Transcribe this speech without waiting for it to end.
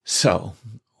So,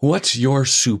 what's your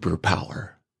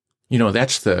superpower? You know,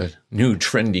 that's the new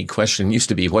trendy question. It used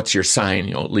to be, what's your sign?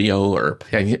 You know, Leo or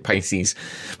Pisces.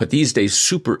 But these days,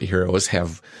 superheroes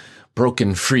have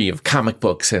broken free of comic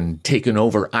books and taken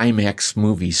over IMAX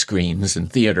movie screens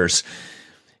and theaters.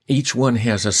 Each one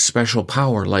has a special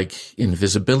power like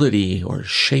invisibility or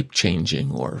shape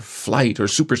changing or flight or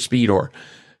super speed or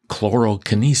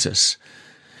chlorokinesis.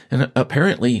 And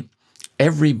apparently,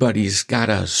 everybody's got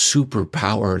a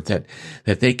superpower that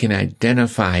they can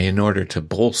identify in order to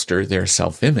bolster their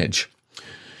self-image.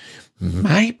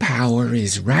 My power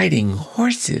is riding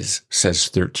horses, says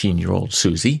 13-year-old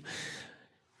Susie.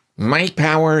 My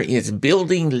power is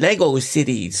building Lego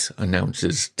cities,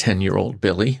 announces 10-year-old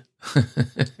Billy.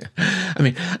 I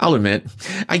mean, I'll admit,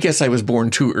 I guess I was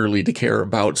born too early to care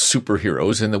about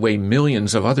superheroes in the way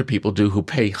millions of other people do who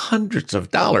pay hundreds of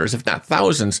dollars, if not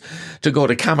thousands, to go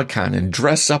to Comic-Con and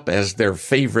dress up as their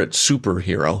favorite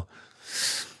superhero.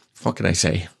 What can I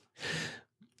say?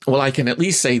 Well, I can at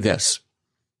least say this.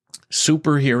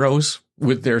 Superheroes,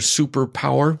 with their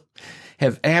superpower,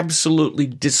 have absolutely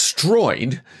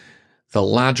destroyed the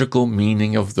logical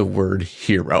meaning of the word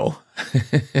hero.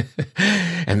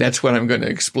 And that's what I'm going to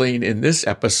explain in this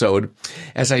episode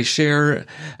as I share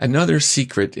another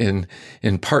secret in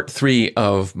part 3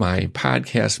 of my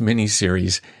podcast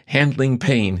miniseries, Handling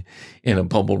Pain in a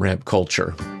Bubble Wrap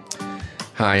Culture.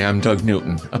 Hi, I'm Doug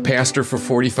Newton, a pastor for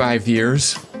 45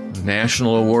 years,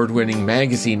 national award-winning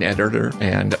magazine editor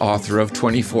and author of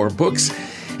 24 books.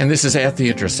 And this is At the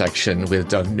Intersection with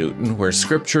Doug Newton, where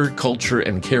scripture, culture,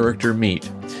 and character meet.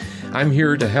 I'm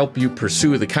here to help you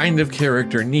pursue the kind of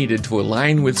character needed to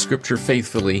align with Scripture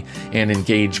faithfully and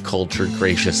engage culture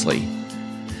graciously.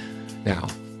 Now,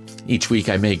 each week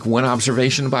I make one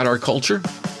observation about our culture,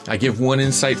 I give one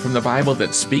insight from the Bible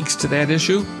that speaks to that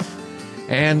issue,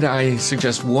 and I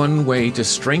suggest one way to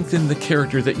strengthen the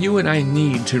character that you and I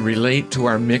need to relate to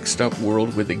our mixed-up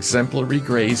world with exemplary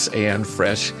grace and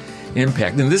fresh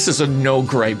impact. And this is a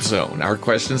no-gripe zone. Our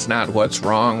question's not what's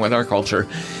wrong with our culture.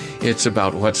 It's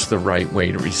about what's the right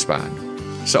way to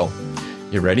respond. So,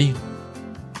 you ready?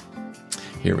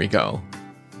 Here we go.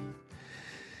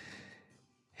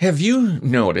 Have you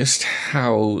noticed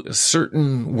how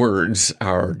certain words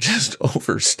are just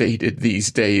overstated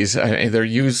these days? They're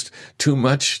used too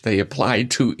much, they apply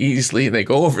too easily, and they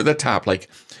go over the top like,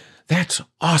 that's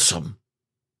awesome.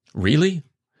 Really?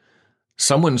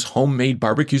 Someone's homemade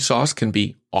barbecue sauce can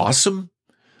be awesome?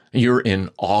 You're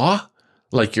in awe?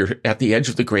 Like you're at the edge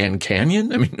of the Grand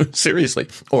Canyon? I mean, seriously.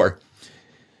 Or,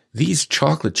 these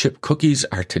chocolate chip cookies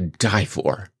are to die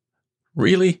for.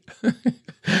 Really?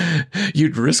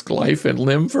 You'd risk life and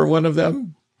limb for one of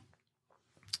them?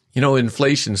 You know,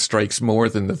 inflation strikes more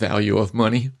than the value of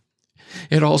money.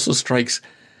 It also strikes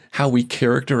how we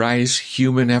characterize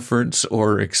human efforts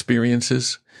or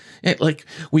experiences. Like,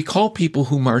 we call people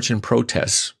who march in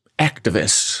protests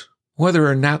activists, whether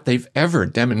or not they've ever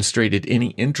demonstrated any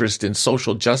interest in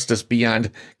social justice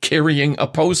beyond carrying a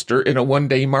poster in a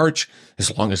one-day march,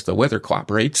 as long as the weather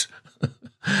cooperates.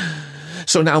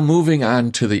 So now moving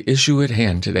on to the issue at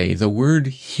hand today, the word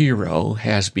hero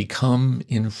has become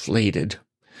inflated.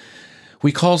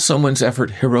 We call someone's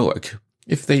effort heroic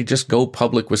if they just go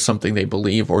public with something they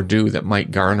believe or do that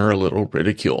might garner a little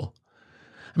ridicule.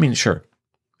 I mean, sure,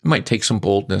 it might take some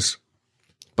boldness,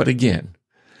 but again,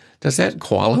 does that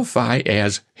qualify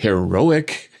as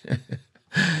heroic?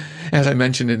 As I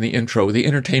mentioned in the intro, the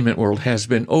entertainment world has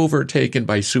been overtaken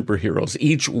by superheroes.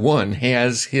 Each one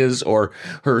has his or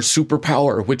her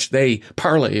superpower, which they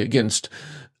parlay against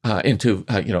into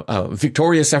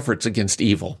victorious efforts against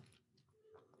evil.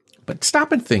 But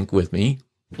stop and think with me,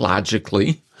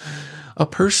 logically. A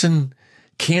person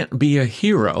can't be a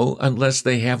hero unless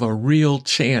they have a real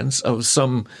chance of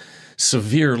some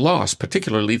severe loss,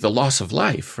 particularly the loss of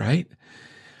life, right?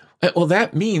 Well,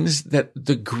 that means that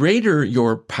the greater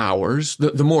your powers,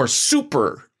 the more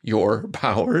super your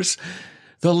powers,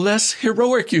 the less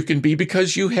heroic you can be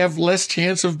because you have less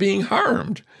chance of being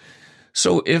harmed.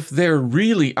 So if there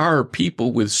really are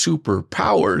people with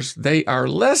superpowers, they are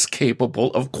less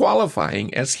capable of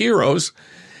qualifying as heroes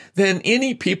than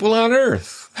any people on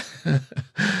earth.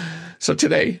 So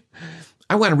today,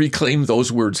 I want to reclaim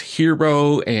those words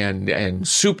hero and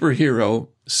superhero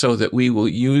so that we will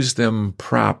use them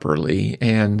properly.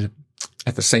 And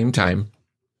at the same time,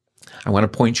 I want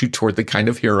to point you toward the kind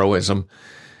of heroism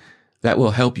that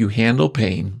will help you handle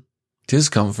pain,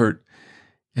 discomfort,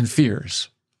 and fears.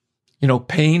 You know,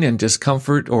 pain and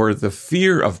discomfort, or the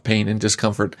fear of pain and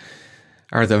discomfort,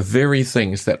 are the very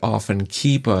things that often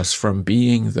keep us from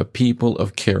being the people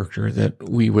of character that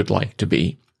we would like to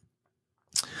be.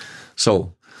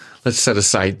 So let's set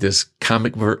aside this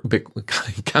comic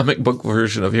book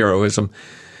version of heroism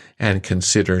and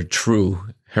consider true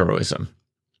heroism.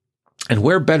 And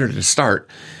where better to start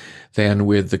than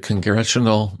with the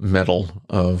Congressional Medal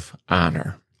of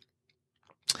Honor?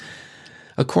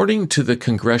 According to the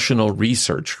Congressional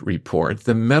Research Report,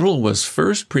 the medal was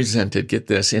first presented, get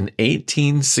this, in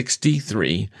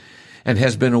 1863 and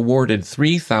has been awarded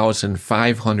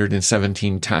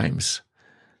 3,517 times.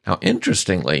 Now,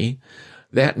 interestingly,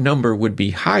 that number would be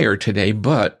higher today,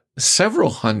 but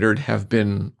several hundred have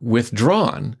been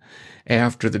withdrawn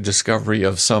after the discovery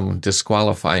of some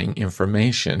disqualifying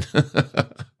information.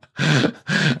 I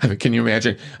mean, can you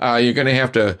imagine? You're going to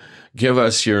have to give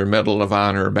us your Medal of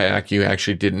Honor back. You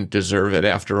actually didn't deserve it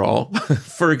after all.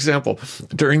 For example,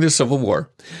 during the Civil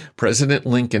War, President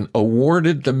Lincoln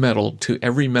awarded the medal to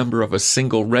every member of a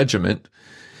single regiment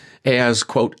as,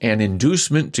 quote, an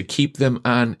inducement to keep them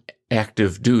on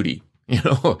active duty. You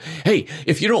know, hey,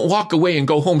 if you don't walk away and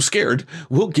go home scared,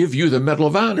 we'll give you the Medal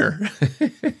of Honor.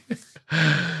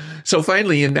 So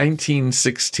finally, in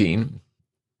 1916,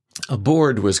 a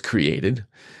board was created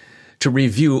to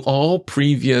review all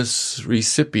previous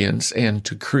recipients and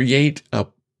to create a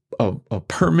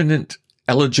permanent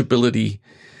eligibility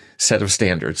set of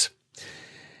standards.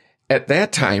 At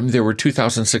that time, there were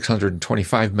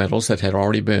 2,625 medals that had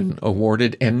already been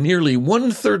awarded, and nearly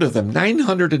one-third of them,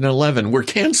 911, were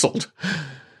canceled.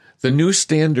 The new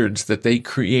standards that they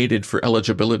created for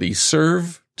eligibility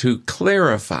serve to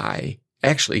clarify,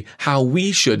 actually, how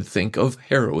we should think of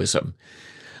heroism.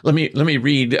 Let me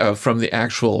read from the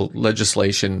actual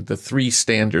legislation, the three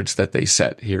standards that they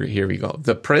set. Here we go.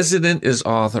 The president is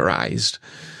authorized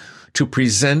to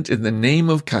present in the name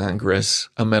of Congress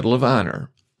a Medal of Honor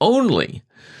only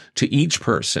to each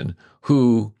person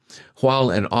who, while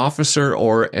an officer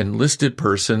or enlisted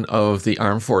person of the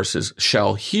armed forces,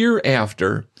 shall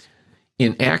hereafter,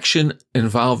 in action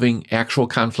involving actual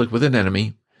conflict with an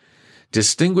enemy,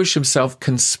 distinguish himself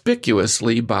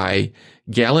conspicuously by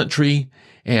gallantry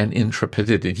and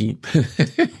intrepidity.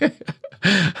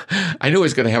 I knew I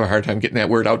was going to have a hard time getting that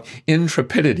word out.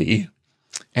 Intrepidity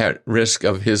at risk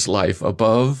of his life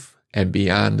above and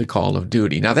beyond the call of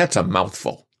duty. Now that's a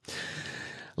mouthful.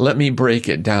 Let me break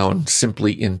it down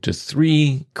simply into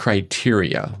three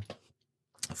criteria.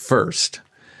 First,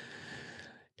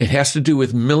 it has to do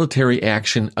with military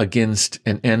action against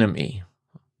an enemy.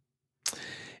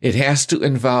 It has to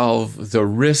involve the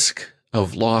risk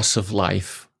of loss of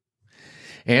life.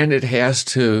 And it has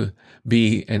to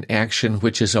be an action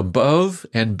which is above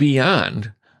and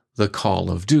beyond the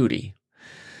call of duty.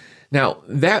 Now,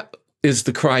 that is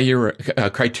the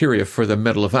criteria for the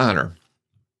Medal of Honor.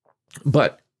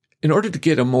 But in order to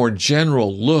get a more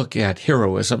general look at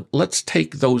heroism, let's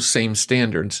take those same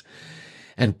standards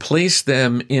and place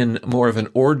them in more of an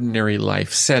ordinary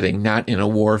life setting, not in a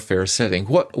warfare setting.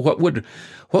 What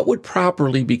would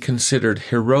properly be considered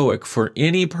heroic for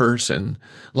any person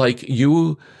like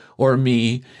you or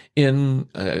me in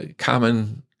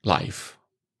common life?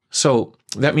 So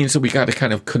that means that we got to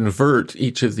kind of convert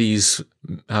each of these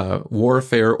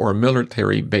warfare or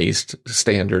military-based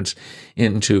standards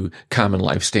into common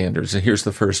life standards. And here's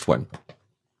the first one.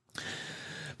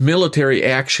 Military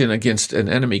action against an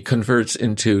enemy converts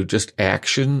into just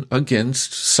action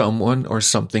against someone or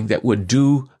something that would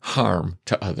do harm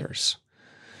to others.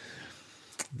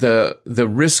 The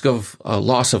risk of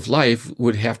loss of life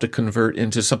would have to convert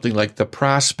into something like the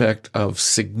prospect of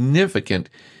significant,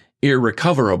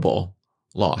 irrecoverable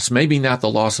loss. Maybe not the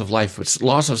loss of life, but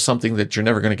loss of something that you're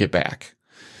never going to get back.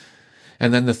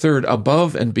 And then the third,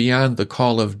 above and beyond the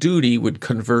call of duty, would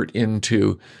convert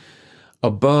into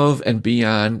above and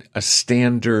beyond a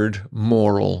standard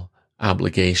moral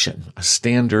obligation, a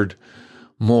standard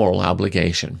moral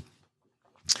obligation.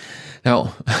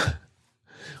 Now,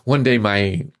 one day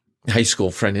my high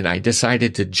school friend and I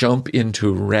decided to jump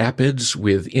into rapids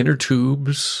with inner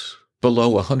tubes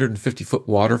below a 150-foot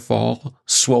waterfall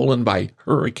swollen by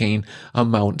hurricane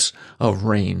amounts of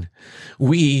rain.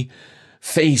 We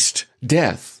faced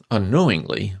death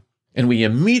unknowingly, and we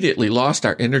immediately lost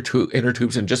our inner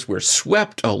tubes and just were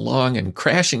swept along and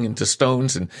crashing into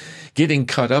stones and getting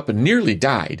cut up and nearly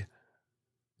died.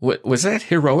 Was that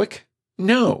heroic?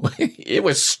 No, it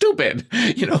was stupid,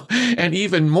 and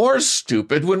even more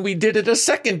stupid when we did it a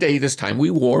second day. This time we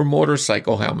wore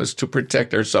motorcycle helmets to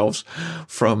protect ourselves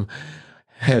from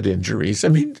head injuries. I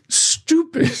mean,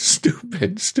 stupid.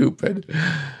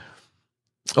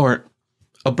 Or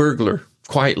a burglar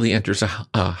quietly enters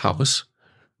a house,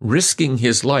 risking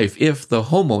his life if the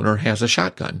homeowner has a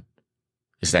shotgun.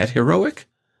 Is that heroic?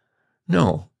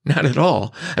 No, not at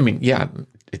all. I mean, yeah,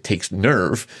 it takes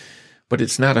nerve, but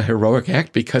it's not a heroic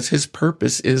act because his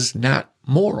purpose is not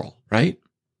moral, right?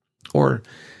 Or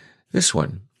this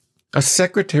one, a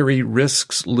secretary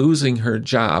risks losing her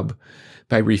job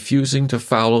by refusing to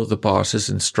follow the boss's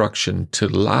instruction to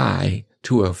lie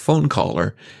to a phone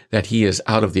caller that he is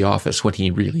out of the office when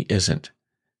he really isn't.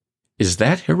 Is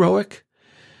that heroic?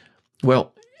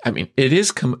 Well, I mean, it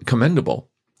is commendable,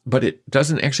 but it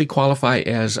doesn't actually qualify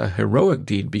as a heroic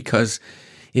deed because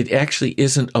it actually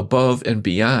isn't above and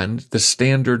beyond the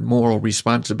standard moral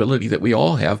responsibility that we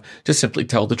all have to simply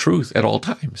tell the truth at all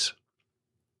times.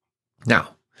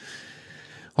 Now,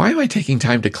 why am I taking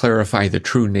time to clarify the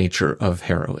true nature of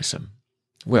heroism?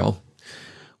 Well,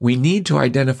 we need to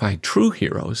identify true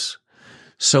heroes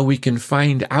so we can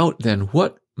find out then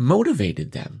what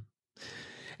motivated them.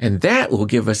 And that will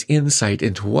give us insight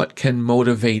into what can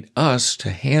motivate us to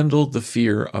handle the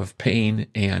fear of pain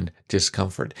and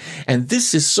discomfort. And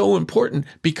this is so important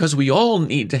because we all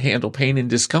need to handle pain and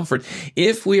discomfort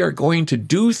if we are going to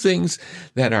do things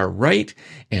that are right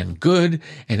and good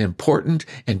and important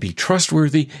and be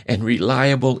trustworthy and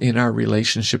reliable in our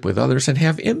relationship with others and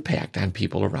have impact on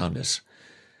people around us.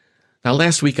 Now,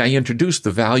 last week I introduced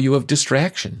the value of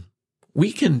distraction.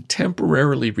 We can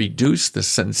temporarily reduce the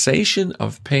sensation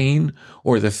of pain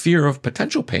or the fear of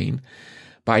potential pain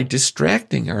by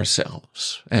distracting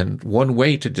ourselves. And one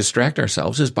way to distract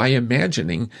ourselves is by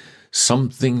imagining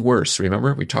something worse.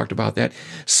 Remember, we talked about that?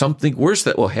 Something worse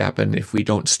that will happen if we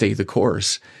don't stay the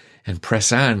course and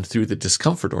press on through the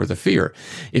discomfort or the fear.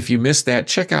 If you missed that,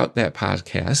 check out that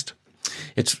podcast.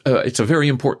 It's a very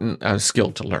important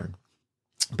skill to learn.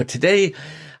 But today,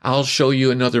 I'll show you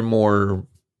another more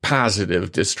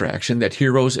positive distraction that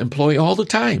heroes employ all the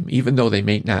time, even though they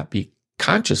may not be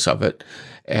conscious of it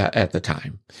at the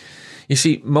time. You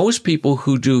see, most people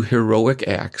who do heroic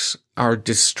acts are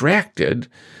distracted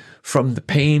from the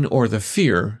pain or the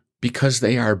fear because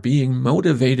they are being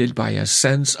motivated by a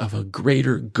sense of a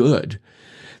greater good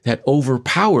that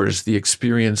overpowers the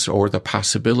experience or the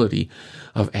possibility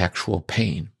of actual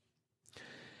pain.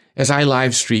 As I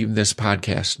live stream this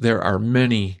podcast, there are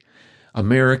many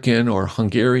American or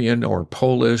Hungarian or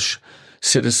Polish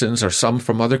citizens or some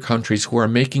from other countries who are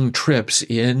making trips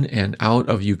in and out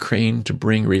of Ukraine to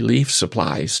bring relief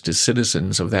supplies to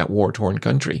citizens of that war-torn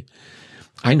country.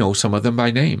 I know some of them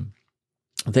by name.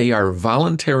 They are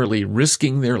voluntarily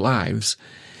risking their lives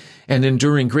and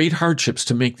enduring great hardships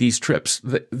to make these trips.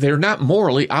 They're not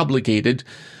morally obligated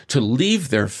to leave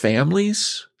their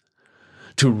families,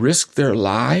 to risk their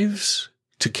lives,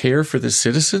 to care for the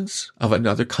citizens of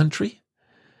another country.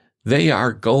 They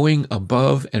are going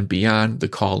above and beyond the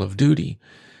call of duty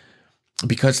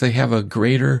because they have a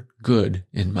greater good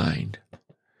in mind.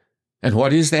 And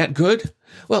what is that good?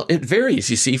 Well, it varies,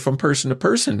 you see, from person to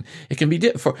person. It can be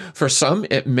for some,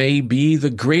 it may be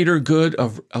the greater good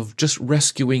of just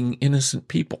rescuing innocent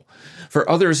people. For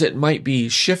others, it might be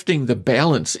shifting the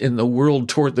balance in the world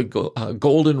toward the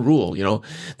golden rule,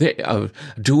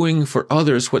 doing for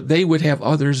others what they would have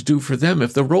others do for them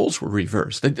if the roles were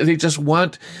reversed. They just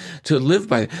want to live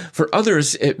by it. For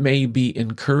others, it may be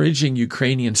encouraging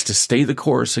Ukrainians to stay the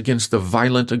course against the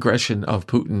violent aggression of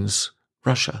Putin's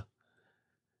Russia.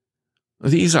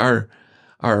 These are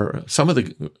some of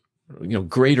the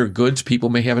greater goods people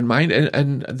may have in mind,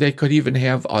 and they could even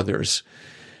have others.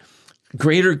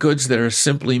 Greater goods that are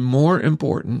simply more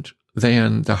important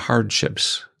than the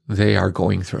hardships they are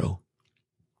going through.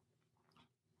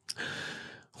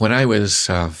 When I was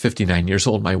 59 years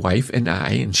old, my wife and I,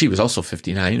 and she was also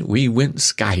 59, we went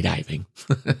skydiving.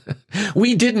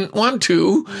 We didn't want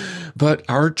to, but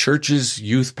our church's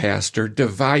youth pastor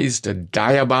devised a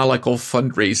diabolical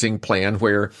fundraising plan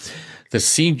where the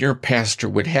senior pastor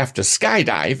would have to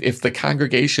skydive if the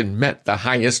congregation met the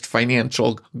highest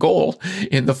financial goal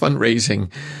in the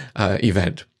fundraising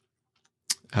event.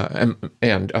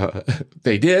 And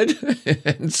they did.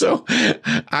 And so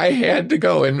I had to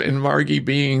go. And Margie,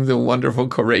 being the wonderful,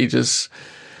 courageous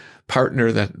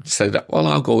partner that said, well,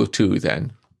 I'll go too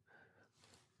then.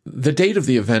 The date of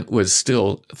the event was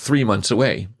still 3 months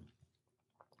away.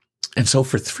 And so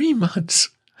for 3 months,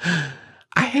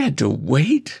 I had to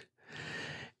wait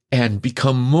and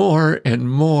become more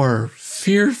and more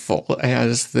fearful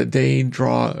as the day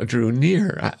drew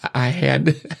near. I had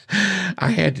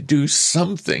to do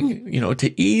something,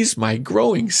 to ease my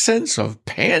growing sense of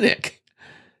panic.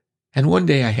 And one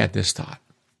day I had this thought.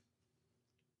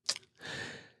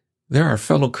 There are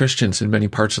fellow Christians in many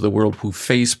parts of the world who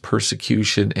face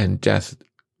persecution and death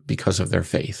because of their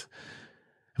faith.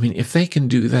 I mean, if they can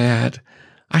do that,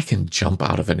 I can jump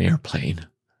out of an airplane.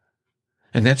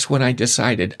 And that's when I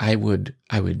decided I would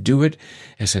do it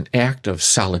as an act of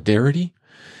solidarity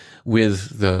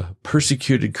with the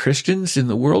persecuted Christians in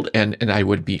the world, and I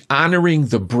would be honoring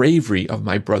the bravery of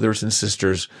my brothers and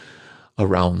sisters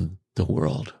around the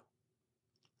world.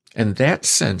 And that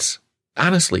sense,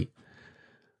 honestly,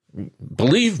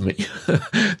 believe me,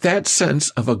 that sense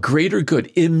of a greater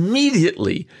good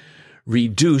immediately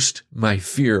reduced my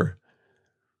fear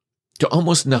to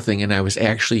almost nothing, and I was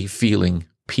actually feeling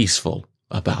peaceful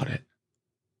about it.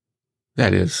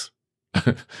 That is,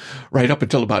 right up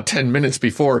until about 10 minutes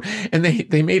before, and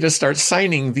they made us start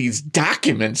signing these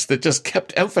documents that just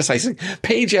kept emphasizing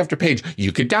page after page.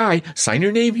 You could die. Sign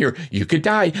your name here. You could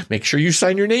die. Make sure you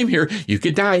sign your name here. You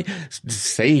could die.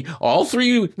 Say all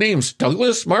three names: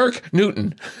 Douglas, Mark,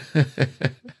 Newton.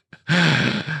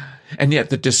 And yet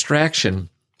the distraction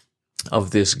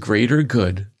of this greater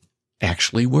good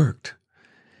actually worked.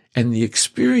 And the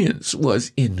experience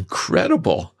was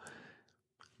incredible.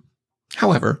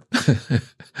 However,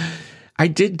 I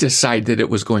did decide that it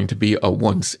was going to be a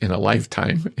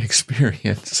once-in-a-lifetime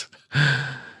experience.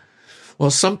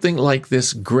 Well, something like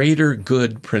this greater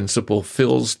good principle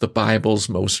fills the Bible's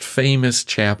most famous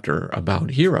chapter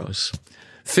about heroes.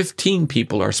 15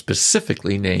 people are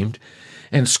specifically named,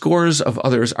 and scores of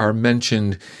others are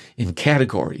mentioned in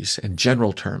categories and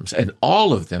general terms, and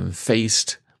all of them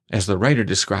faced, as the writer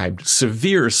described,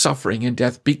 severe suffering and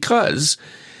death because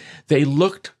they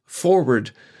looked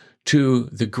forward to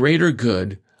the greater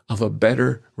good of a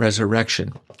better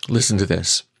resurrection. Listen to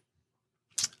this.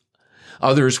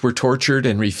 Others were tortured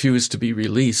and refused to be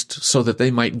released so that they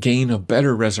might gain a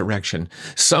better resurrection.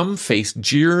 Some faced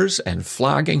jeers and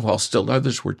flogging, while still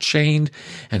others were chained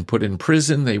and put in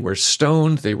prison. They were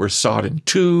stoned. They were sawed in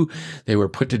two. They were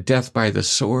put to death by the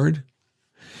sword.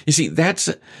 You see, that's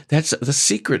the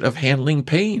secret of handling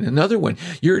pain. Another one,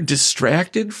 you're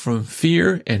distracted from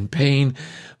fear and pain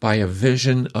by a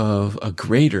vision of a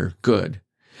greater good.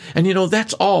 And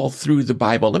that's all through the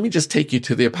Bible. Let me just take you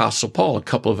to the Apostle Paul, a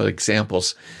couple of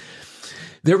examples.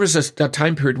 There was a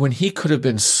time period when he could have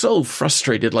been so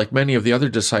frustrated, like many of the other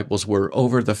disciples were,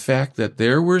 over the fact that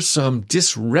there were some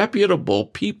disreputable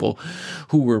people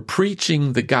who were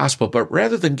preaching the gospel, but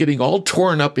rather than getting all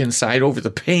torn up inside over the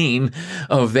pain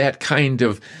of that kind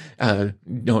of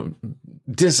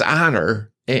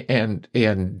dishonor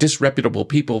and disreputable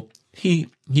people, he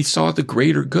saw the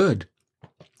greater good.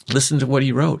 Listen to what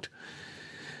he wrote.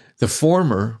 The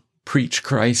former preach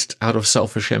Christ out of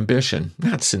selfish ambition,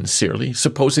 not sincerely,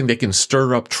 supposing they can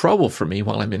stir up trouble for me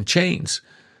while I'm in chains.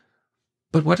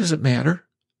 But what does it matter?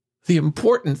 The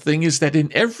important thing is that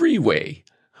in every way,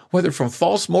 whether from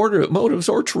false motives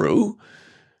or true,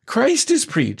 Christ is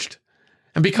preached.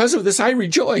 And because of this, I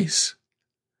rejoice.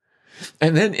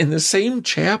 And then in the same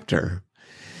chapter,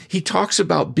 he talks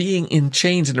about being in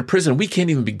chains in a prison. We can't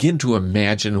even begin to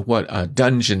imagine what a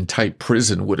dungeon-type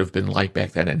prison would have been like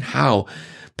back then, and how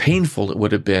painful it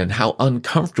would have been, how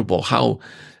uncomfortable, how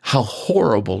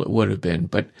horrible it would have been.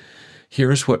 But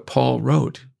here's what Paul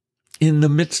wrote in the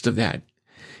midst of that.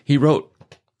 He wrote,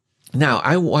 "Now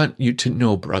I want you to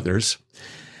know, brothers,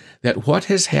 that what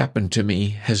has happened to me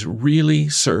has really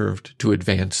served to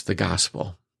advance the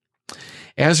gospel.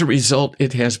 As a result,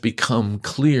 it has become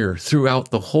clear throughout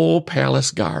the whole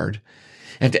palace guard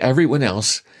and to everyone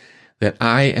else that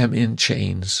I am in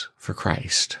chains for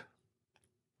Christ.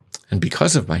 And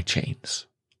because of my chains,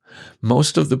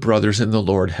 most of the brothers in the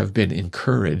Lord have been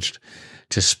encouraged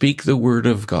to speak the word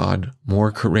of God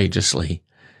more courageously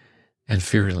and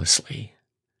fearlessly."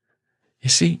 You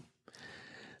see,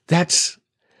 that's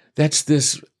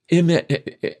this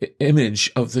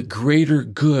image of the greater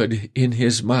good in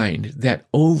his mind that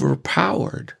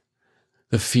overpowered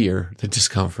the fear, the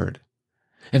discomfort.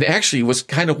 And actually was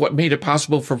kind of what made it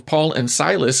possible for Paul and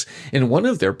Silas in one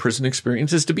of their prison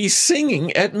experiences to be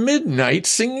singing at midnight,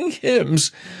 singing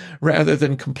hymns, rather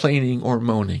than complaining or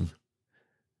moaning.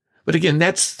 But again,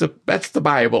 that's the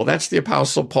Bible. That's the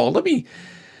Apostle Paul.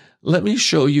 Let me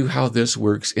show you how this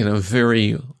works in a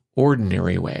very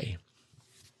ordinary way.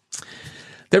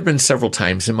 There have been several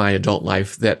times in my adult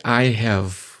life that I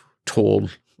have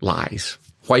told lies,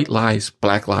 white lies,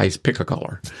 black lies, pick a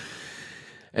color.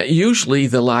 Usually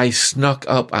the lie snuck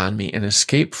up on me and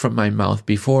escaped from my mouth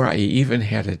before I even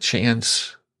had a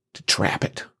chance to trap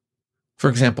it. For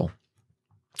example,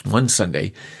 one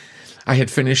Sunday, I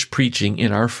had finished preaching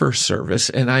in our first service,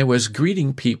 and I was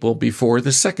greeting people before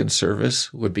the second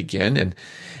service would begin, and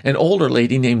an older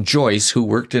lady named Joyce, who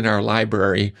worked in our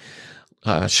library,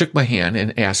 shook my hand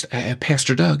and asked,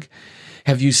 "Pastor Doug,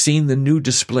 have you seen the new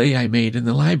display I made in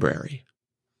the library?"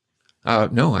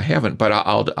 "No, I haven't, but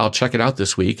I'll check it out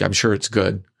this week. I'm sure it's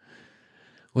good."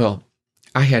 Well,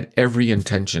 I had every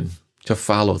intention to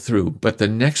follow through, but the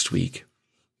next week,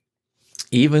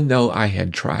 Even though I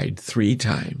had tried 3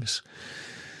 times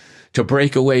to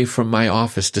break away from my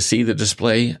office to see the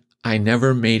display, I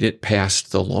never made it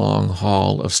past the long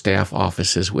hall of staff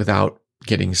offices without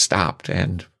getting stopped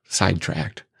and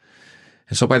sidetracked.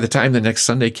 And so by the time the next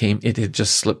Sunday came, it had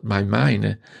just slipped my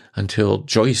mind until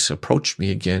Joyce approached me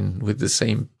again with the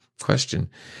same question.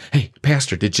 Hey,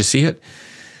 Pastor, did you see it?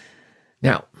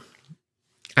 Now,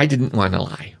 I didn't want to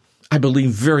lie. I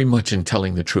believe very much in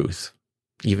telling the truth,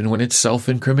 even when it's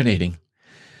self-incriminating.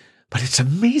 But it's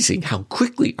amazing how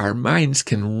quickly our minds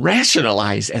can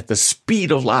rationalize at the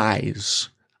speed of lies.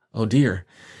 Oh dear,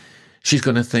 she's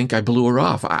going to think I blew her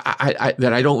off,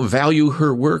 that I don't value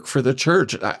her work for the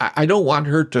church. I don't want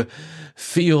her to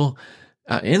feel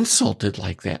insulted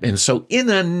like that. And so in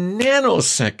a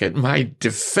nanosecond, my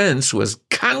defense was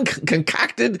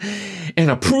concocted and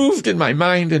approved in my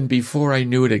mind. And before I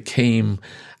knew it, it came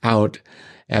out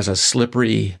as a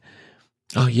slippery,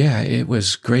 oh yeah, it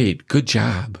was great. Good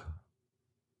job.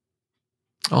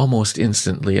 Almost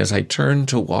instantly, as I turned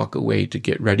to walk away to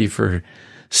get ready for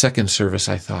second service,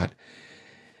 I thought,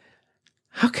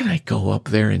 how can I go up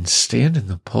there and stand in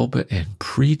the pulpit and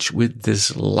preach with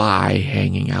this lie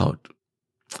hanging out?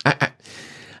 I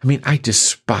mean, I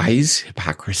despise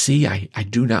hypocrisy. I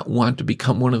do not want to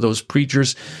become one of those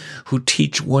preachers who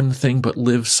teach one thing but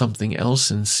live something else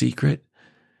in secret.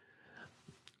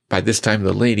 By this time,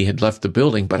 the lady had left the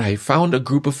building, but I found a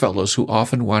group of fellows who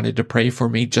often wanted to pray for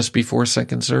me just before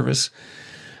second service.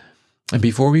 And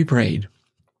before we prayed,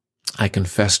 I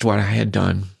confessed what I had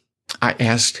done. I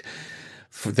asked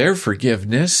for their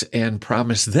forgiveness and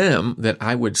promised them that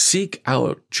I would seek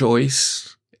out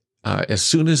Joyce as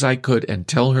soon as I could and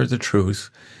tell her the truth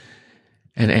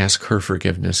and ask her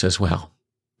forgiveness as well.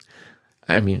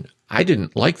 I mean, I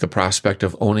didn't like the prospect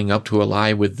of owning up to a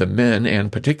lie with the men, and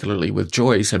particularly with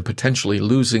Joyce, and potentially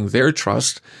losing their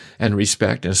trust and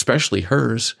respect, and especially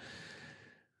hers.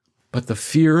 But the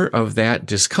fear of that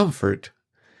discomfort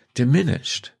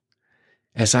diminished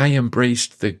as I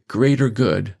embraced the greater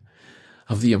good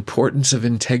of the importance of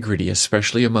integrity,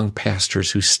 especially among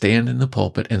pastors who stand in the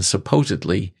pulpit and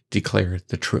supposedly declare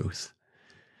the truth.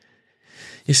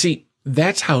 You see,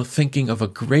 that's how thinking of a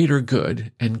greater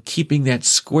good and keeping that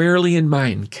squarely in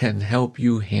mind can help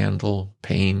you handle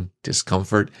pain,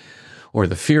 discomfort, or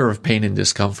the fear of pain and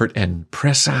discomfort, and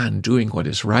press on doing what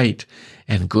is right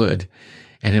and good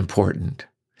and important.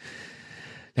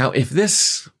 Now, if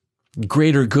this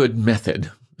greater good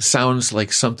method sounds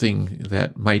like something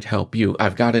that might help you,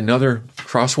 I've got another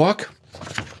crosswalk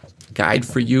guide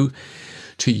for you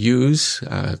to use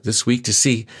this week to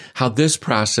see how this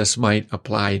process might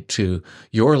apply to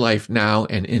your life now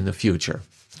and in the future.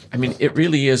 I mean, it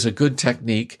really is a good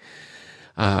technique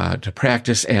to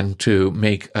practice and to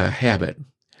make a habit.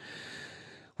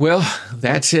 Well,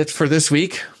 that's it for this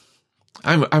week.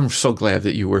 I'm so glad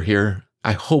that you were here.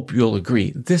 I hope you'll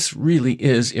agree. This really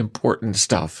is important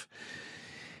stuff.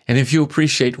 And if you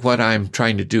appreciate what I'm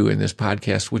trying to do in this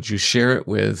podcast, would you share it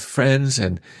with friends?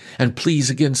 And please,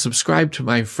 again, subscribe to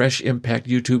my Fresh Impact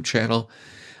YouTube channel.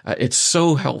 It's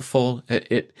so helpful.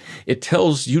 It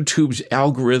tells YouTube's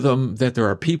algorithm that there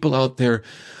are people out there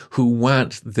who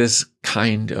want this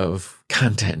kind of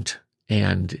content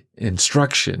and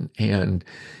instruction and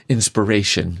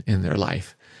inspiration in their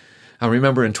life. Now,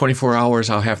 remember, in 24 hours,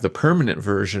 I'll have the permanent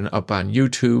version up on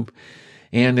YouTube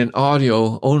and an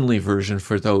audio-only version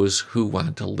for those who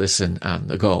want to listen on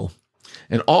the go.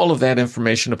 And all of that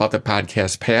information about the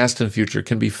podcast, past and future,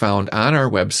 can be found on our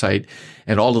website,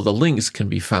 and all of the links can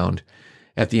be found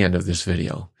at the end of this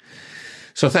video.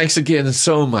 So thanks again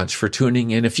so much for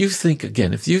tuning in. If you think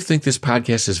this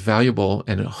podcast is valuable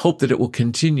and hope that it will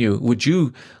continue, would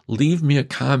you leave me a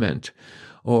comment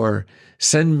or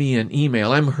send me an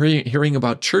email? I'm hearing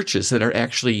about churches that are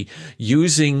actually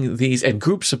using these, and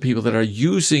groups of people that are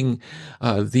using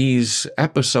these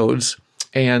episodes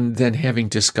and then having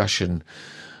discussion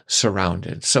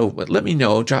surrounded. So let me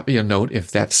know, drop me a note if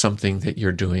that's something that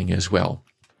you're doing as well.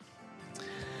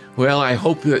 Well, I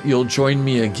hope that you'll join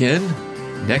me again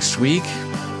next week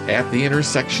at the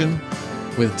intersection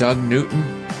with Doug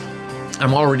Newton.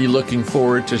 I'm already looking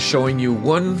forward to showing you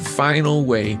one final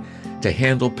way to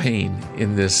handle pain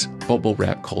in this bubble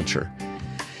wrap culture.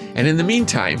 And in the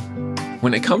meantime,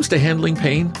 when it comes to handling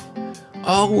pain,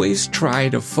 always try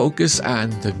to focus on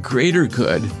the greater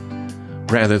good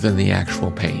rather than the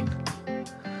actual pain.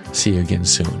 See you again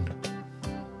soon.